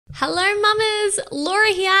Hello mamas,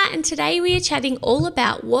 Laura here, and today we are chatting all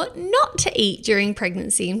about what not to eat during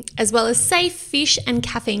pregnancy, as well as safe fish and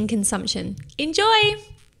caffeine consumption. Enjoy!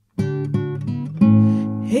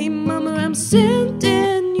 Hey mama, I'm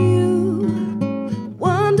sending you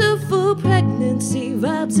wonderful pregnancy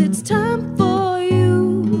vibes. It's time for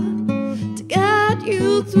you to guide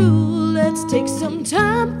you through. Let's take some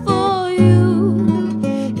time for you.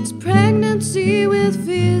 It's Pregnancy with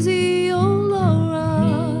Physio Laura.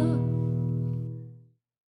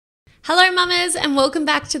 Hello mamas, and welcome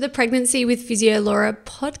back to the Pregnancy with Physio Laura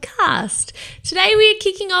podcast. Today we are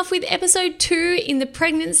kicking off with episode 2 in the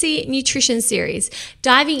pregnancy nutrition series,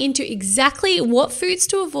 diving into exactly what foods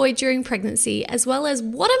to avoid during pregnancy, as well as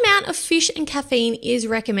what amount of fish and caffeine is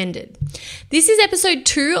recommended. This is episode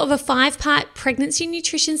 2 of a 5-part pregnancy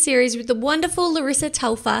nutrition series with the wonderful Larissa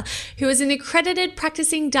Telfer, who is an accredited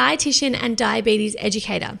practicing dietitian and diabetes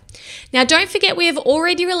educator. Now don't forget, we have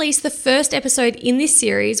already released the first episode in this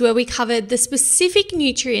series where we covered the specific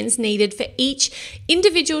nutrients needed for each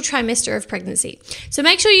individual trimester of pregnancy. So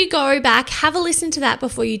make sure you go back, have a listen to that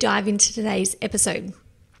before you dive into today's episode.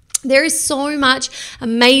 There is so much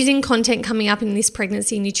amazing content coming up in this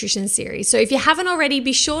pregnancy nutrition series. So if you haven't already,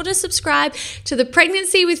 be sure to subscribe to the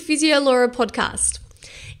Pregnancy with Physio Laura podcast.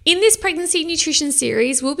 In this pregnancy nutrition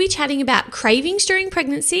series, we'll be chatting about cravings during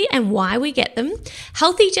pregnancy and why we get them,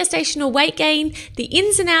 healthy gestational weight gain, the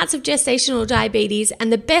ins and outs of gestational diabetes,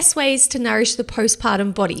 and the best ways to nourish the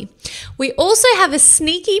postpartum body. We also have a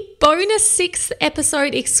sneaky bonus 6th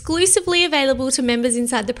episode exclusively available to members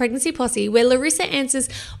inside the Pregnancy Posse, where Larissa answers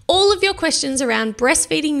all of your questions around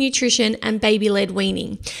breastfeeding nutrition and baby-led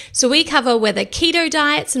weaning. So we cover whether keto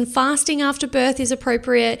diets and fasting after birth is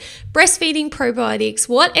appropriate, breastfeeding probiotics,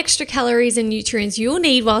 what extra calories and nutrients you'll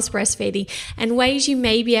need whilst breastfeeding, and ways you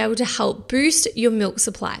may be able to help boost your milk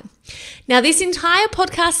supply. Now, this entire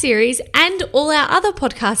podcast series and all our other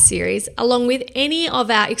podcast series, along with any of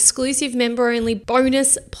our exclusive member-only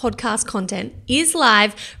bonus podcast content, is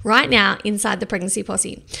live right now inside the Pregnancy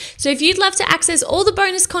Posse. So if you'd love to access all the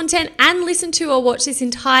bonus content and listen to or watch this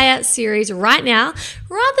entire series right now,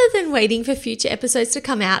 rather than waiting for future episodes to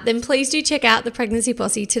come out, then please do check out the Pregnancy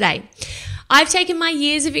Posse today. I've taken my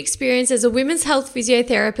years of experience as a women's health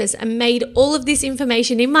physiotherapist and made all of this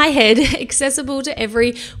information in my head accessible to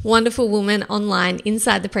every wonderful woman online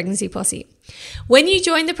inside the Pregnancy Posse. When you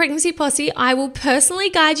join the Pregnancy Posse, I will personally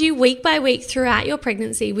guide you week by week throughout your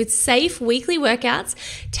pregnancy with safe weekly workouts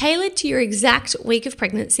tailored to your exact week of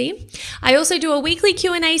pregnancy. I also do a weekly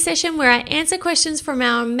Q&A session where I answer questions from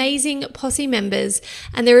our amazing Posse members,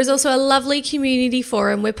 and there is also a lovely community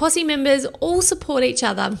forum where Posse members all support each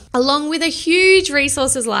other, along with a huge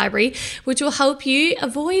resources library which will help you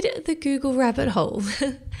avoid the Google rabbit hole.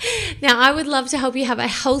 Now, I would love to help you have a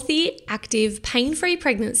healthy, active, pain-free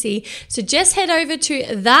pregnancy. So just head over to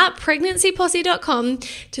thatpregnancyposse.com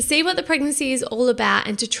to see what the pregnancy is all about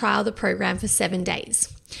and to trial the program for 7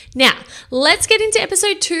 days. Now, let's get into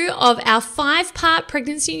episode 2 of our 5-part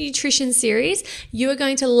pregnancy nutrition series. You are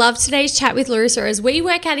going to love today's chat with Larissa as we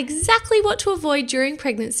work out exactly what to avoid during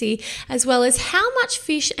pregnancy, as well as how much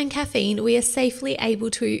fish and caffeine we are safely able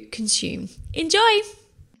to consume. Enjoy!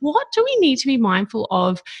 What do we need to be mindful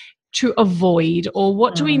of to avoid, or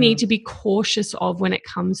what do we need to be cautious of when it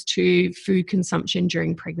comes to food consumption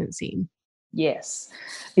during pregnancy? Yes,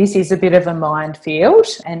 this is a bit of a minefield,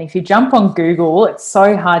 and if you jump on Google, it's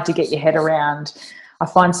so hard to get your head around. I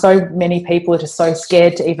find so many people are just so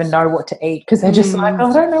scared to even know what to eat because they're just like, oh,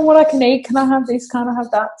 I don't know what I can eat. Can I have this? Can I have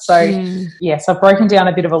that? So yes, I've broken down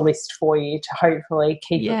a bit of a list for you to hopefully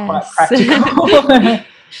keep it quite practical.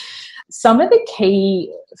 Some of the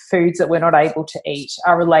key foods that we're not able to eat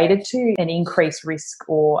are related to an increased risk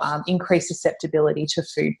or increased susceptibility to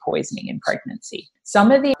food poisoning in pregnancy.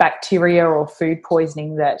 Some of the bacteria or food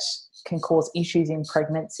poisoning that can cause issues in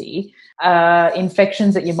pregnancy are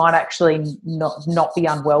infections that you might actually not be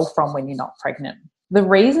unwell from when you're not pregnant. The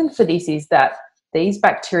reason for this is that these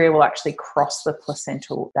bacteria will actually cross the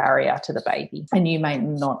placental barrier to the baby, and you may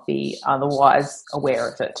not be otherwise aware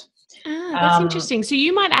of it. That's interesting. So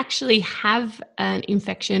you might actually have an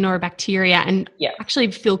infection or a bacteria and actually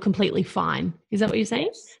feel completely fine. Is that what you're saying?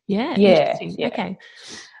 Yeah. Okay.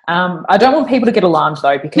 I don't want people to get alarmed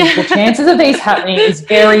though, because the chances of these happening is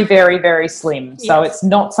very, very, very slim. So it's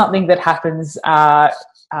not something that happens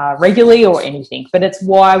regularly or anything, but it's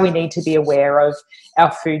why we need to be aware of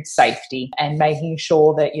our food safety and making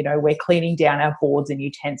sure that, you know, we're cleaning down our boards and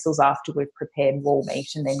utensils after we've prepared raw meat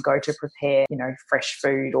and then go to prepare, you know, fresh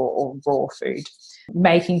food or raw food.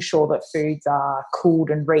 Making sure that foods are cooled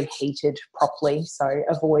and reheated properly. So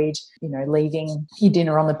avoid, you know, leaving your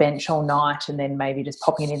dinner on the bench all night and then maybe just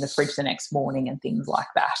popping it in the fridge the next morning and things like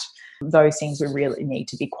that. Those things we really need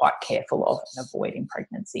to be quite careful of and avoid in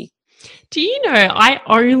pregnancy. Do you know, I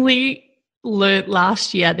only learnt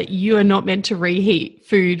last year that you are not meant to reheat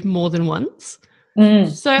food more than once. So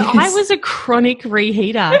yes. I was a chronic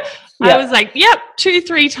reheater. I was like, yep,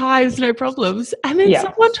 2-3 times, no problems. And then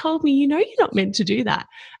someone told me, you know, you're not meant to do that.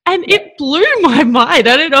 And it blew my mind.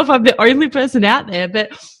 I don't know if I'm the only person out there, but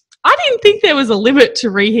I didn't think there was a limit to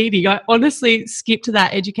reheating. I honestly skipped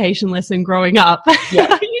that education lesson growing up.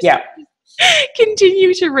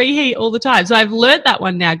 Continue to reheat all the time. So I've learnt that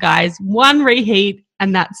one now, guys. One reheat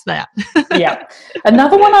and that's that.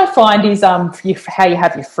 Another one I find is how you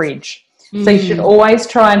have your fridge. So you should always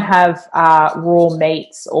try and have raw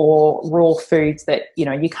meats or raw foods that, you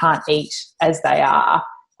know, you can't eat as they are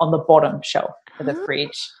on the bottom shelf of the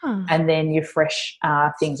fridge, and then your fresh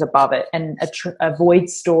things above it, and avoid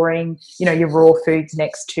storing, you know, your raw foods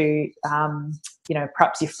next to, you know,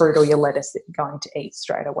 perhaps your fruit or your lettuce that you're going to eat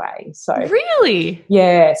straight away. So really?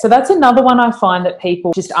 Yeah. So that's another one I find that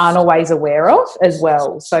people just aren't always aware of as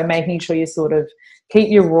well. So making sure you sort of keep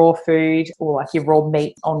your raw food or like your raw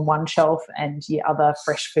meat on one shelf and your other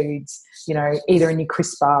fresh foods, you know, either in your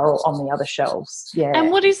crisp bar or on the other shelves. Yeah. And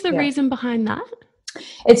what is the reason behind that?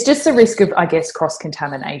 It's just the risk of, I guess,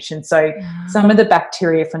 cross-contamination. So some of the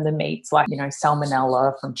bacteria from the meats, like, you know,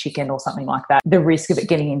 salmonella from chicken or something like that, the risk of it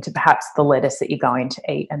getting into perhaps the lettuce that you're going to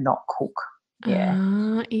eat and not cook.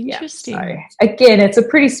 Interesting. So again, it's a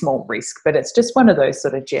pretty small risk, but it's just one of those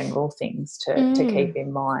sort of general things to keep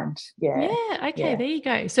in mind. There you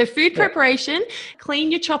go. So food preparation,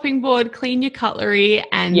 clean your chopping board, clean your cutlery,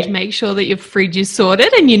 and make sure that your fridge is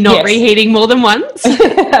sorted and you're not reheating more than once.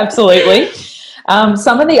 Absolutely.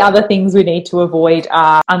 Some of the other things we need to avoid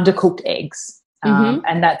are undercooked eggs,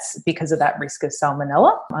 and that's because of that risk of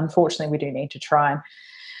salmonella. Unfortunately, we do need to try and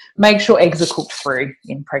make sure eggs are cooked through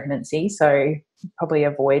in pregnancy, so probably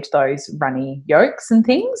avoid those runny yolks and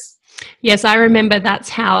things. Yes, I remember that's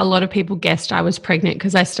how a lot of people guessed I was pregnant,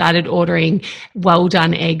 because I started ordering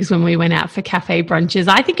well-done eggs when we went out for cafe brunches.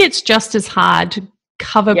 I think it's just as hard to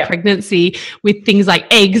cover pregnancy with things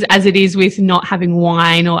like eggs as it is with not having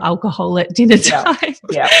wine or alcohol at dinner time.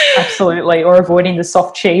 Yeah, absolutely. Or avoiding the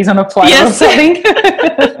soft cheese on a plate or something.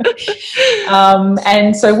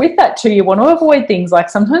 And so with that too, you want to avoid things like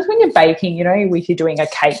sometimes when you're baking, you know, if you're doing a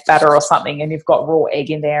cake batter or something and you've got raw egg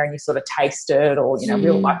in there and you sort of taste it, or, you know,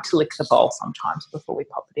 we'll like to lick the bowl sometimes before we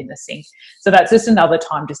pop it in the sink. So that's just another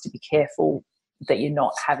time just to be careful that you're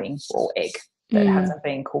not having raw egg that hasn't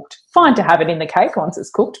been cooked. Fine to have it in the cake once it's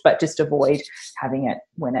cooked, but just avoid having it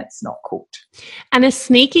when it's not cooked. And a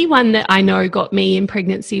sneaky one that I know got me in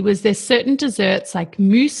pregnancy was there's certain desserts like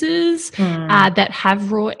mousses that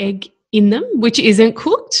have raw egg in them, which isn't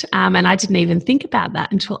cooked. And I didn't even think about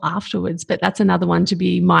that until afterwards. But that's another one to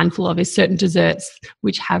be mindful of, is certain desserts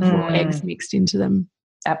which have raw eggs mixed into them.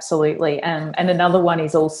 Absolutely. And another one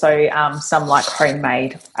is also some like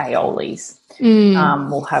homemade aiolis.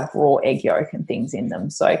 Will have raw egg yolk and things in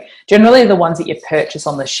them. So generally the ones that you purchase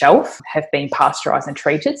on the shelf have been pasteurised and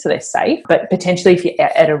treated, so they're safe. But potentially if you're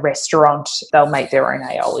at a restaurant, they'll make their own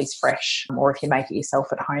aiolis fresh. Or if you make it yourself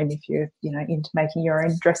at home, if you're, you know, into making your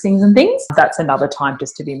own dressings and things, that's another time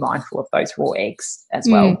just to be mindful of those raw eggs as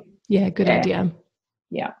well. Yeah, good idea.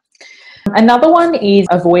 Yeah. Another one is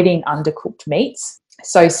avoiding undercooked meats.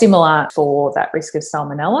 So similar for that risk of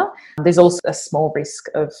salmonella, there's also a small risk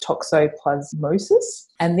of toxoplasmosis.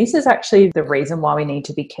 And this is actually the reason why we need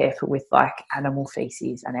to be careful with like animal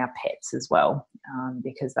feces and our pets as well,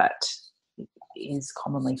 because that is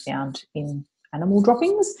commonly found in animal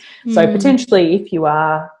droppings. So potentially if you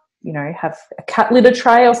are, you know, have a cat litter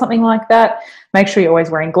tray or something like that, make sure you're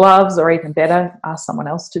always wearing gloves, or even better, ask someone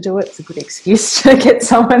else to do it. It's a good excuse to get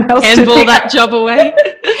someone else to handball that job away.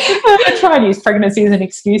 Try and use pregnancy as an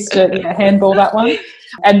excuse to handball that one.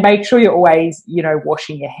 And make sure you're always, you know,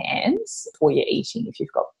 washing your hands before you're eating if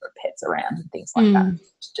you've got pets around and things like that,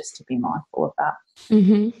 just to be mindful of that.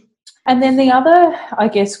 And then the other, I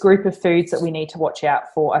guess, group of foods that we need to watch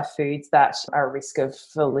out for are foods that are a risk of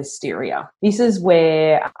for listeria. This is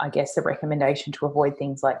where, I guess, the recommendation to avoid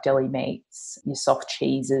things like deli meats, your soft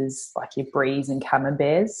cheeses, like your bries and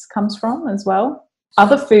camemberts comes from as well.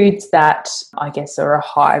 Other foods that I guess are a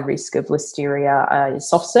high risk of listeria are your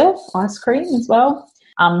soft serve ice cream as well.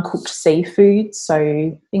 uncooked seafood,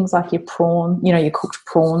 so things like your prawn, your cooked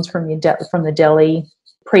prawns from from the deli,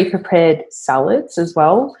 pre-prepared salads as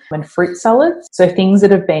well, and fruit salads. So things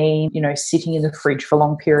that have been, sitting in the fridge for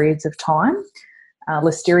long periods of time.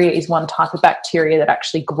 Listeria is one type of bacteria that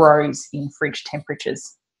actually grows in fridge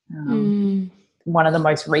temperatures. One of the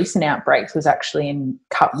most recent outbreaks was actually in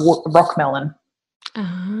cut rock melon.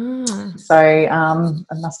 So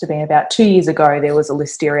it must have been about 2 years ago, there was a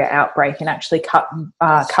listeria outbreak and actually cut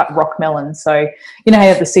rock melons. So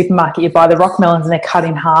at the supermarket you buy the rock melons and they're cut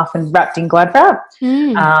in half and wrapped in Glad wrap.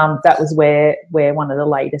 That was where one of the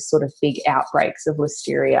latest sort of big outbreaks of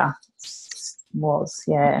listeria was.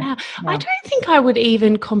 Yeah. I don't think I would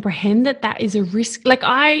even comprehend that is a risk. Like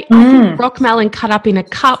I think rock melon cut up in a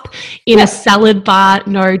cup in a salad bar,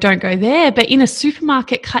 no, don't go there. But in a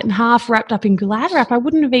supermarket cut in half, wrapped up in Glad wrap, I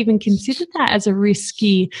wouldn't have even considered that as a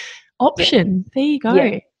risky option. There you go.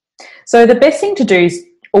 Yeah. So the best thing to do is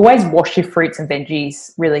always wash your fruits and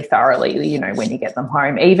veggies really thoroughly, when you get them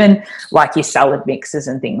home, even like your salad mixes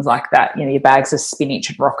and things like that, your bags of spinach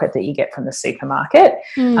and rocket that you get from the supermarket.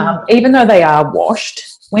 Even though they are washed,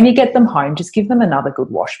 when you get them home, just give them another good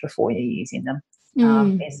wash before you're using them.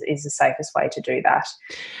 Is the safest way to do that.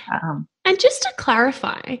 And just to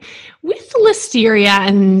clarify, with listeria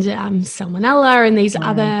and salmonella and these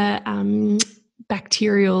other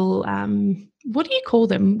bacterial what do you call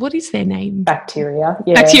them? What is their name? Bacteria.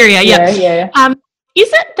 Yeah. Bacteria, yeah.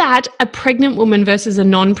 Is it that a pregnant woman versus a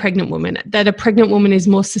non-pregnant woman, that a pregnant woman is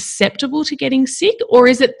more susceptible to getting sick, or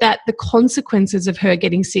is it that the consequences of her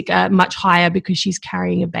getting sick are much higher because she's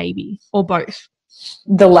carrying a baby, or both?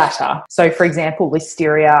 The latter. So, for example,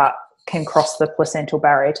 listeria can cross the placental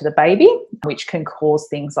barrier to the baby, which can cause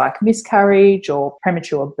things like miscarriage or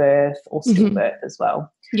premature birth or stillbirth as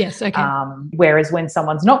well. Yes, okay. Whereas when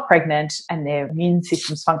someone's not pregnant and their immune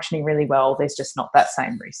system's functioning really well, there's just not that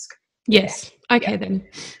same risk. Yes. Okay, then.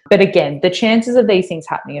 But again, the chances of these things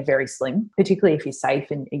happening are very slim, particularly if you're safe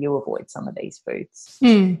and you avoid some of these foods.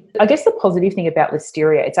 I guess the positive thing about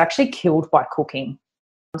listeria, it's actually killed by cooking.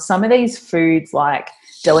 Some of these foods like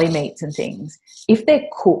deli meats and things, if they're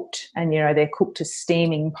cooked and, they're cooked to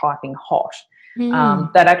steaming, piping hot,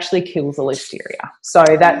 that actually kills the listeria. So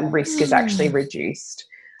that risk is actually reduced.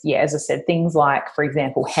 Yeah, as I said, things like, for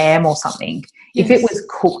example, ham or something, if it was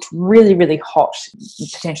cooked really, really hot,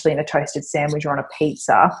 potentially in a toasted sandwich or on a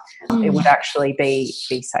pizza, it would actually be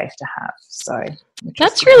safe to have. So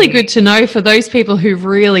that's really good to know for those people who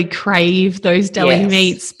really crave those deli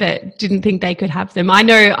meats but didn't think they could have them. I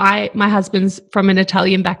know my husband's from an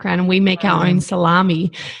Italian background and we make our own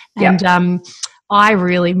salami, and I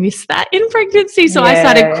really miss that in pregnancy. So I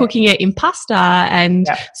started cooking it in pasta and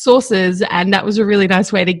sauces, and that was a really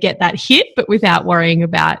nice way to get that hit, but without worrying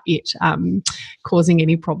about it causing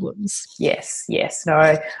any problems. Yes.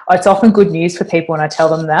 No, it's often good news for people when I tell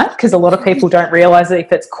them that, because a lot of people don't realise that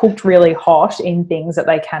if it's cooked really hot in things that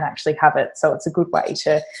they can actually have it. So it's a good way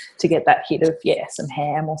to get that hit of, some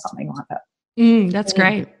ham or something like that. That's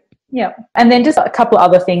great. Yeah. And then just a couple of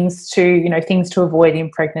other things things to avoid in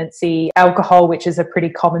pregnancy. Alcohol, which is a pretty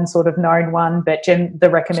common sort of known one, but the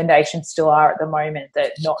recommendations still are at the moment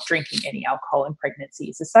that not drinking any alcohol in pregnancy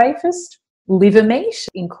is the safest. Liver meat,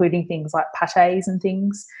 including things like pâtés and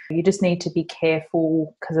things. You just need to be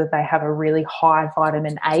careful because they have a really high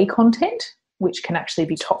vitamin A content, which can actually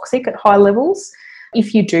be toxic at high levels.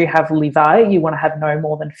 If you do have liver, you want to have no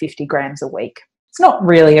more than 50 grams a week. It's not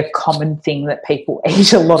really a common thing that people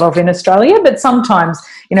eat a lot of in Australia, but sometimes,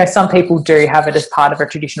 some people do have it as part of a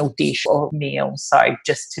traditional dish or meal. So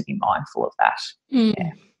just to be mindful of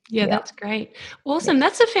that. Yeah, that's great. Awesome.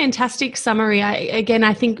 That's a fantastic summary.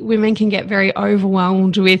 I think women can get very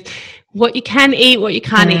overwhelmed with what you can eat, what you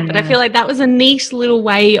can't eat. But I feel like that was a neat little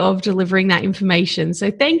way of delivering that information.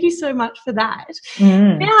 So thank you so much for that.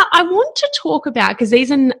 Now, I want to talk about, because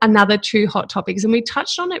these are another two hot topics, and we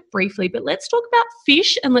touched on it briefly, but let's talk about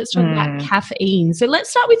fish and let's talk about caffeine. So let's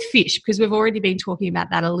start with fish, because we've already been talking about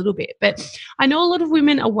that a little bit. But I know a lot of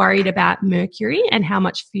women are worried about mercury and how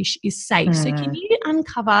much fish is safe. So can you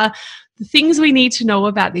uncover the things we need to know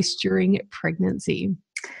about this during pregnancy?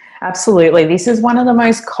 Absolutely. This is one of the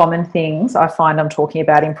most common things I find I'm talking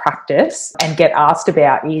about in practice and get asked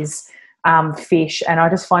about is fish. And I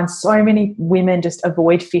just find so many women just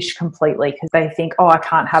avoid fish completely because they think, I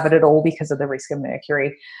can't have it at all because of the risk of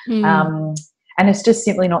mercury. And it's just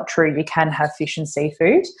simply not true. You can have fish and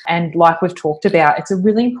seafood. And like we've talked about, it's a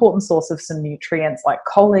really important source of some nutrients like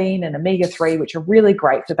choline and omega-3, which are really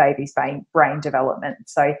great for babies' brain development.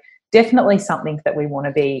 So definitely something that we want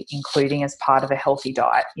to be including as part of a healthy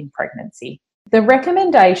diet in pregnancy. The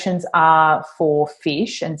recommendations are for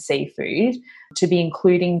fish and seafood to be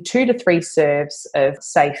including 2 to 3 serves of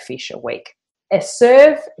safe fish a week. A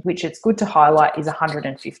serve, which it's good to highlight, is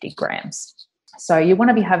 150 grams. So you want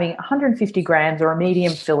to be having 150 grams or a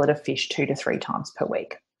medium fillet of fish 2 to 3 times per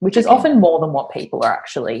week, which is often more than what people are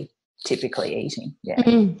actually typically eating. Yeah,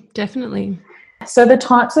 definitely. So the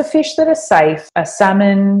types of fish that are safe are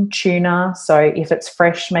salmon, tuna. So if it's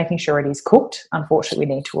fresh, making sure it is cooked. Unfortunately,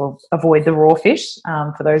 we need to avoid the raw fish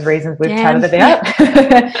for those reasons we've chatted about.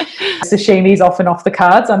 Sashimi is often off the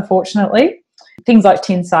cards, unfortunately. Things like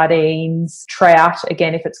tin sardines, trout,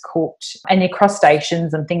 again, if it's cooked, and your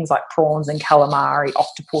crustaceans and things like prawns and calamari,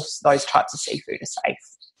 octopus, those types of seafood are safe.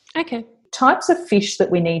 Okay. Types of fish that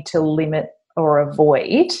we need to limit or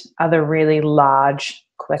avoid are the really large,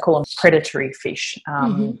 they call them predatory fish,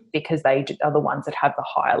 because they are the ones that have the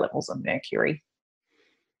higher levels of mercury.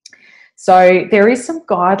 So there is some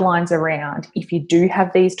guidelines around, if you do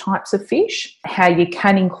have these types of fish, how you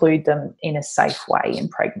can include them in a safe way in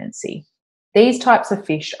pregnancy. These types of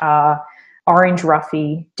fish are orange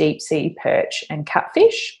roughy, deep sea perch and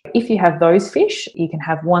catfish. If you have those fish, you can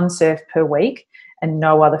have 1 serve per week and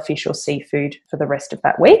no other fish or seafood for the rest of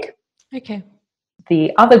that week. Okay.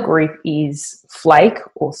 The other group is flake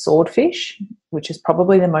or swordfish, which is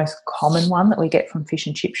probably the most common one that we get from fish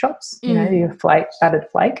and chip shops, you know, your flake, battered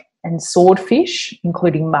flake. And swordfish,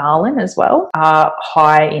 including marlin as well, are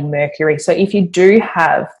high in mercury. So if you do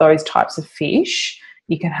have those types of fish,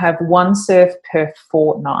 you can have 1 serve per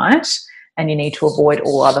fortnight and you need to avoid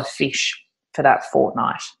all other fish for that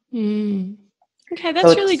fortnight. Okay,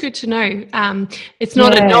 that's really good to know. It's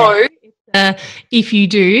not a no. If you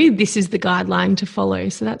do, this is the guideline to follow.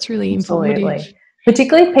 So that's really informative.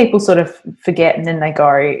 Particularly if people sort of forget and then they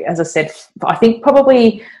go, as I said, I think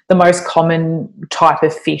probably the most common type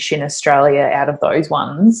of fish in Australia out of those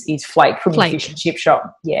ones is flake from the fish and chip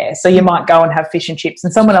shop. Yeah, so you might go and have fish and chips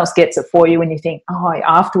and someone else gets it for you and you think, oh,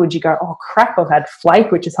 afterwards you go, oh, crap, I've had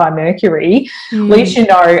flake, which is high mercury. At least you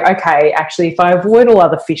know, okay, actually, if I avoid all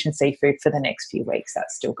other fish and seafood for the next few weeks,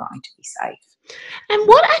 that's still going to be safe. And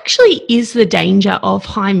what actually is the danger of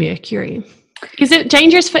high mercury? Is it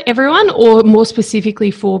dangerous for everyone or more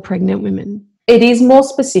specifically for pregnant women? It is more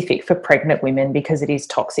specific for pregnant women because it is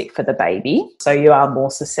toxic for the baby. So you are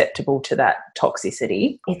more susceptible to that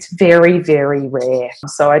toxicity. It's very, very rare.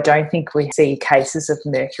 So I don't think we see cases of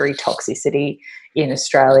mercury toxicity in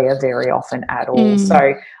Australia very often at all.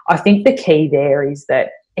 So I think the key there is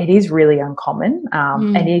that it is really uncommon.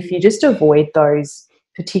 And if you just avoid those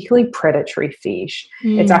particularly predatory fish,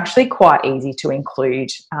 it's actually quite easy to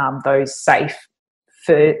include those safe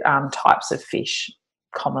types of fish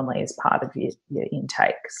commonly as part of your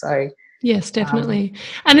intake. So yes, definitely.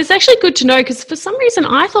 And it's actually good to know because for some reason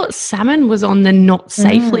I thought salmon was on the not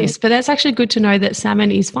safe list, but that's actually good to know that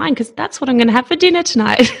salmon is fine because that's what I'm going to have for dinner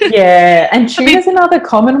tonight. Yeah, and tuna's another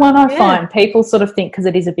common one I find. People sort of think because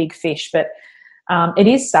it is a big fish, but it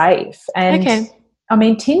is safe. And I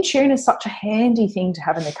mean, tin tuna is such a handy thing to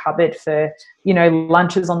have in the cupboard for, you know,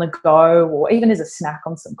 lunches on the go or even as a snack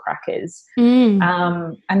on some crackers. And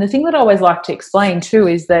the thing that I always like to explain too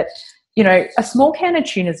is that, you know, a small can of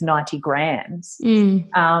tuna is 90 grams.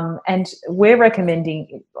 And we're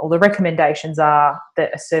recommending, or the recommendations are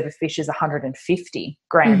that a serve of fish is 150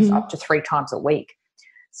 grams up to 3 times a week.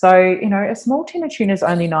 So, you know, a small tin of tuna is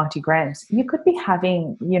only 90 grams. You could be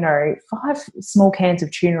having, you know, 5 small cans of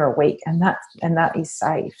tuna a week and that is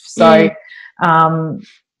safe. So,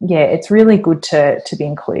 it's really good to be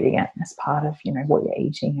including it as part of, you know, what you're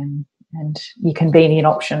eating and your convenient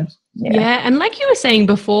option. Yeah, and like you were saying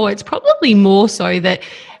before, it's probably more so that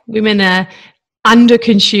women are under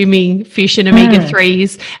consuming fish and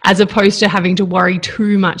omega-3s as opposed to having to worry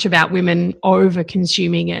too much about women over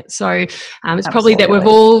consuming it. So it's probably that we've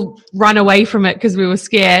all run away from it because we were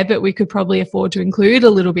scared, but we could probably afford to include a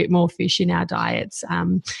little bit more fish in our diets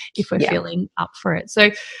if we're feeling up for it. So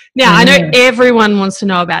now I know everyone wants to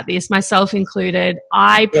know about this, myself included.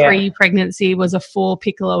 I pre-pregnancy was a 4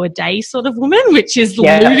 piccolo a day sort of woman, which is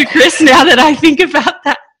ludicrous now that I think about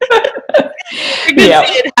that.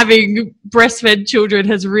 Pregnancy and having breastfed children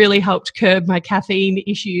has really helped curb my caffeine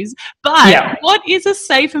issues. But what is a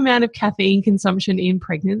safe amount of caffeine consumption in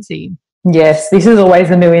pregnancy? Yes, this is always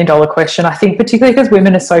the $1 million question. I think particularly because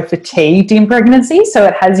women are so fatigued in pregnancy, so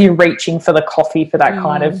it has you reaching for the coffee for that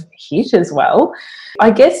kind of hit as well.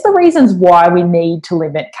 I guess the reasons why we need to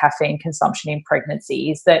limit caffeine consumption in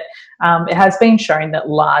pregnancy is that it has been shown that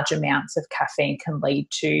large amounts of caffeine can lead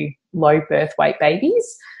to low birth weight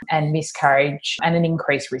babies and miscarriage and an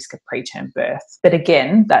increased risk of preterm birth. But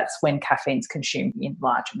again, that's when caffeine's consumed in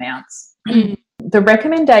large amounts. the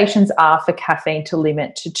recommendations are for caffeine to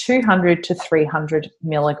limit to 200 to 300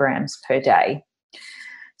 milligrams per day.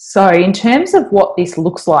 So in terms of what this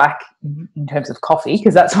looks like in terms of coffee,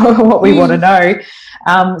 because that's what we want to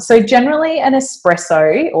know, so generally an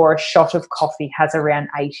espresso or a shot of coffee has around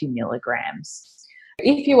 80 milligrams.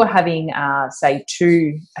 If you were having, say,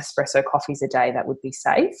 2 espresso coffees a day, that would be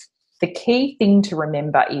safe. The key thing to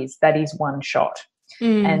remember is that is one shot.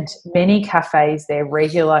 And many cafes, their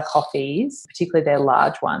regular coffees, particularly their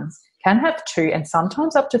large ones, can have 2 and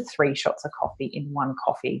sometimes up to 3 shots of coffee in one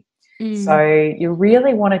coffee. So you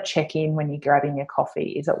really want to check in when you're grabbing your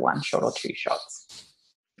coffee. Is it 1 shot or 2 shots?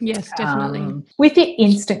 Yes, definitely. With your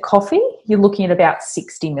instant coffee, you're looking at about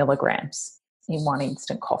 60 milligrams in one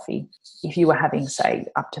instant coffee. If you were having, say,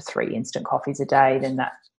 up to 3 instant coffees a day, then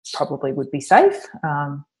that probably would be safe,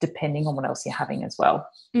 depending on what else you're having as well.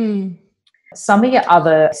 Some of your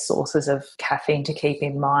other sources of caffeine to keep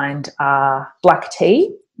in mind are black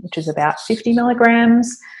tea, which is about 50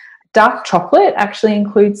 milligrams. Dark chocolate actually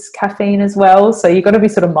includes caffeine as well. So you've got to be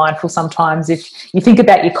sort of mindful sometimes if you think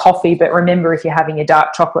about your coffee, but remember if you're having your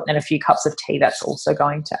dark chocolate and a few cups of tea, that's also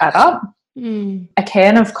going to add up. A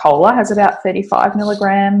can of cola has about 35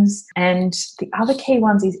 milligrams. And the other key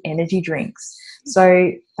ones is energy drinks.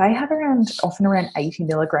 So they have often around 80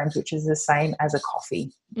 milligrams, which is the same as a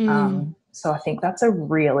coffee. So I think that's a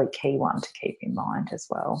really key one to keep in mind as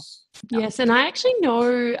well. Yes, and I actually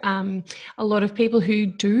know a lot of people who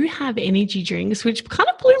do have energy drinks, which kind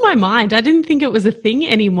of blew my mind. I didn't think it was a thing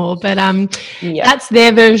anymore, but that's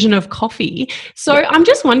their version of coffee. So I'm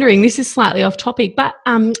just wondering, this is slightly off topic, but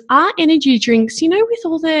are energy drinks, with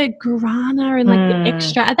all the guarana and the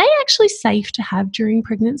extra, are they actually safe to have during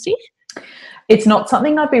pregnancy? It's not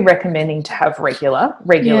something I'd be recommending to have regularly.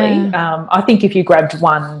 Yeah. I think if you grabbed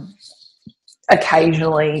one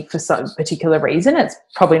occasionally for some particular reason, it's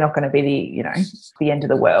probably not going to be the end of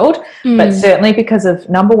the world. But certainly because of,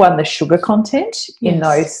 number one, the sugar content in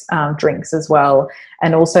those drinks as well,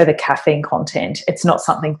 and also the caffeine content, it's not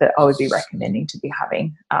something that I would be recommending to be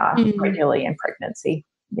having regularly in pregnancy.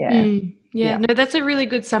 Yeah, no, that's a really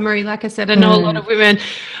good summary. Like I said, I know a lot of women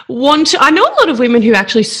who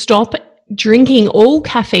actually stop drinking all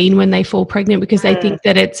caffeine when they fall pregnant because they think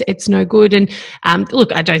that it's no good. And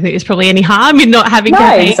look, I don't think there's probably any harm in not having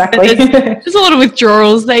caffeine. Exactly. There's a lot of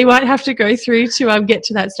withdrawals they might have to go through to get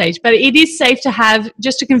to that stage. But it is safe to have,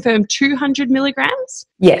 just to confirm, 200 milligrams?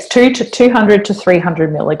 Yes, 200 to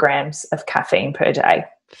 300 milligrams of caffeine per day.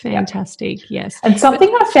 Fantastic, yes. And something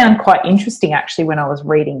I found quite interesting actually when I was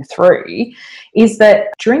reading through is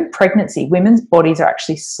that during pregnancy, women's bodies are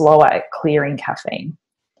actually slower at clearing caffeine,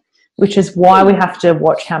 which is why we have to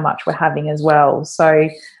watch how much we're having as well. So,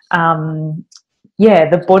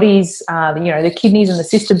 the bodies, the kidneys and the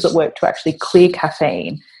systems that work to actually clear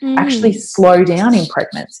caffeine actually slow down in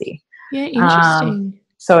pregnancy. Yeah, interesting.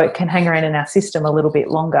 So it can hang around in our system a little bit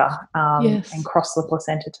longer and cross the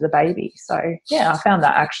placenta to the baby. So, I found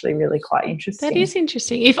that actually really quite interesting. That is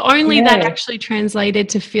interesting. If only that actually translated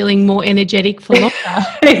to feeling more energetic for longer.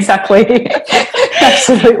 Exactly.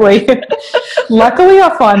 Absolutely. Luckily,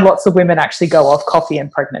 I find lots of women actually go off coffee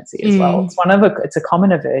in pregnancy as well. It's a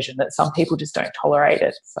common aversion that some people just don't tolerate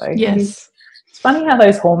it. So yes. It's funny how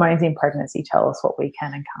those hormones in pregnancy tell us what we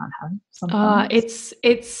can and can't have sometimes.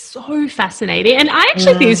 It's so fascinating. And I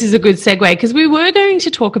actually think this is a good segue because we were going to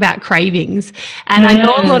talk about cravings. And I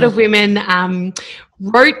know a lot of women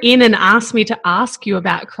wrote in and asked me to ask you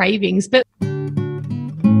about cravings. But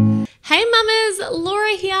hey mamas,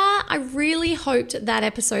 Laura here. I really hoped that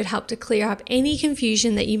episode helped to clear up any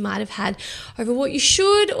confusion that you might have had over what you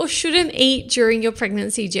should or shouldn't eat during your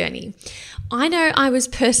pregnancy journey. I know I was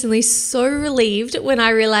personally so relieved when I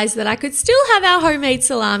realized that I could still have our homemade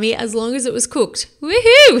salami as long as it was cooked.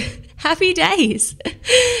 Woohoo! Happy days.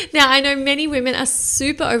 Now, I know many women are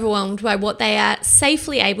super overwhelmed by what they are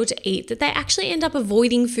safely able to eat, that they actually end up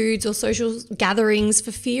avoiding foods or social gatherings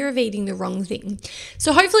for fear of eating the wrong thing.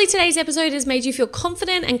 So hopefully today's episode has made you feel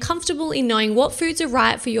confident and comfortable in knowing what foods are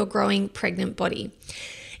right for your growing pregnant body.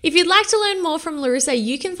 If you'd like to learn more from Larissa,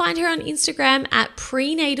 you can find her on Instagram at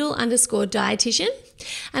prenatal_dietitian.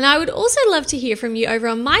 And I would also love to hear from you over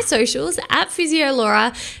on my socials at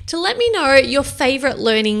PhysioLaura to let me know your favorite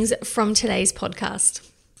learnings from today's podcast.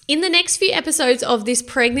 In the next few episodes of this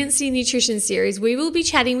pregnancy nutrition series, we will be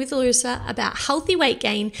chatting with Larissa about healthy weight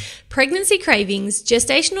gain, pregnancy cravings,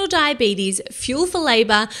 gestational diabetes, fuel for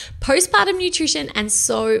labor, postpartum nutrition, and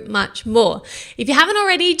so much more. If you haven't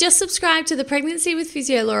already, just subscribe to the Pregnancy with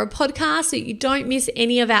Physio Laura podcast so you don't miss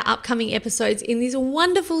any of our upcoming episodes in this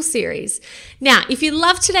wonderful series. Now, if you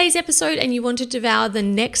loved today's episode and you want to devour the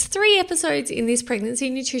next 3 episodes in this pregnancy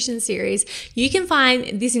nutrition series, you can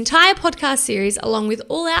find this entire podcast series along with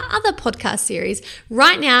all our other podcast series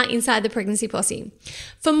right now inside the Pregnancy Posse.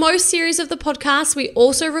 For most series of the podcast, we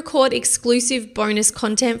also record exclusive bonus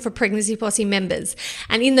content for Pregnancy Posse members.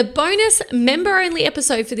 And in the bonus member-only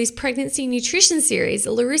episode for this pregnancy nutrition series,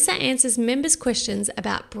 Larissa answers members' questions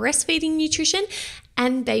about breastfeeding nutrition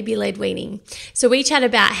and baby-led weaning. So we chat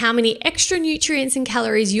about how many extra nutrients and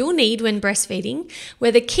calories you'll need when breastfeeding,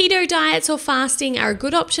 whether keto diets or fasting are a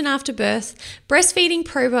good option after birth, breastfeeding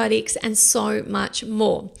probiotics, and so much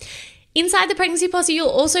more. Inside the Pregnancy Posse, you'll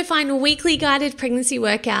also find weekly guided pregnancy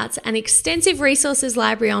workouts, an extensive resources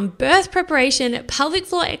library on birth preparation, pelvic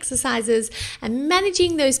floor exercises, and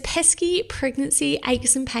managing those pesky pregnancy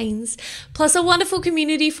aches and pains, plus a wonderful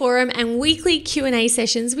community forum and weekly Q&A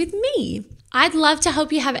sessions with me. I'd love to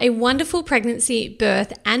help you have a wonderful pregnancy,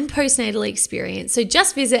 birth, and postnatal experience. So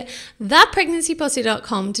just visit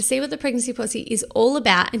thepregnancyposse.com to see what the Pregnancy Posse is all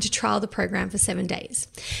about and to trial the program for 7 days.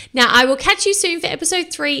 Now, I will catch you soon for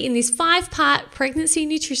episode 3 in this 5-part pregnancy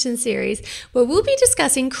nutrition series where we'll be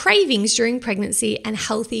discussing cravings during pregnancy and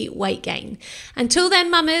healthy weight gain. Until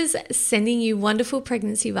then, mamas, sending you wonderful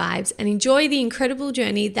pregnancy vibes and enjoy the incredible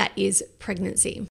journey that is pregnancy.